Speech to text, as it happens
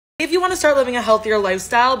If you want to start living a healthier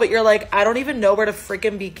lifestyle, but you're like, I don't even know where to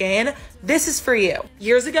freaking begin, this is for you.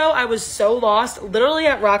 Years ago, I was so lost, literally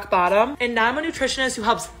at rock bottom, and now I'm a nutritionist who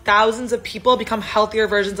helps thousands of people become healthier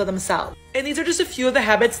versions of themselves. And these are just a few of the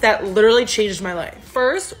habits that literally changed my life.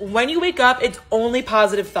 First, when you wake up, it's only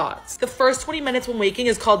positive thoughts. The first 20 minutes when waking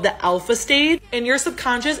is called the alpha stage, and your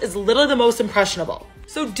subconscious is literally the most impressionable.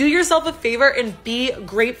 So do yourself a favor and be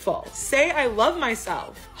grateful. Say, I love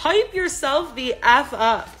myself. Hype yourself the F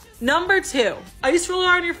up. Number 2, ice roller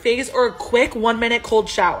on your face or a quick 1-minute cold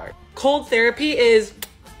shower. Cold therapy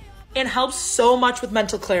and helps so much with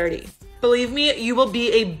mental clarity. Believe me, you will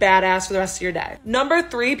be a badass for the rest of your day. Number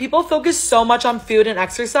 3, people focus so much on food and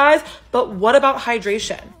exercise, but what about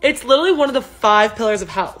hydration? It's literally one of the 5 pillars of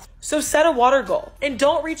health. So set a water goal and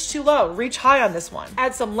don't reach too low, reach high on this one.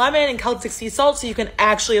 Add some lemon and Celtic sea salt so you can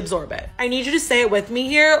actually absorb it. I need you to say it with me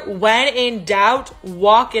here. When in doubt,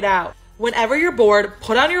 walk it out. Whenever you're bored,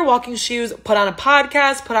 put on your walking shoes, put on a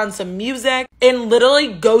podcast, put on some music, and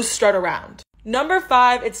literally go strut around. Number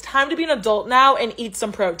 5, it's time to be an adult now and eat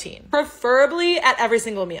some protein, preferably at every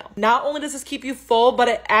single meal. Not only does this keep you full, but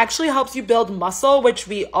it actually helps you build muscle, which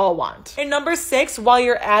we all want. And number 6, while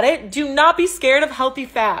you're at it, do not be scared of healthy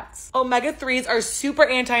fats. Omega-3s are super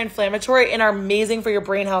anti-inflammatory and are amazing for your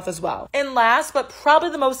brain health as well. And last, but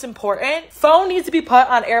probably the most important, phone needs to be put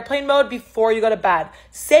on airplane mode before you go to bed.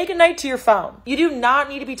 Say goodnight to your phone. You do not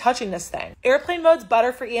need to be touching this thing. Airplane mode's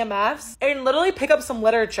better for EMFs, and literally pick up some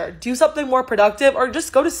literature. Do something more productive or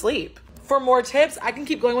just go to sleep. For more tips, I can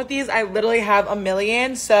keep going with these. I literally have a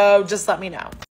million, so just let me know.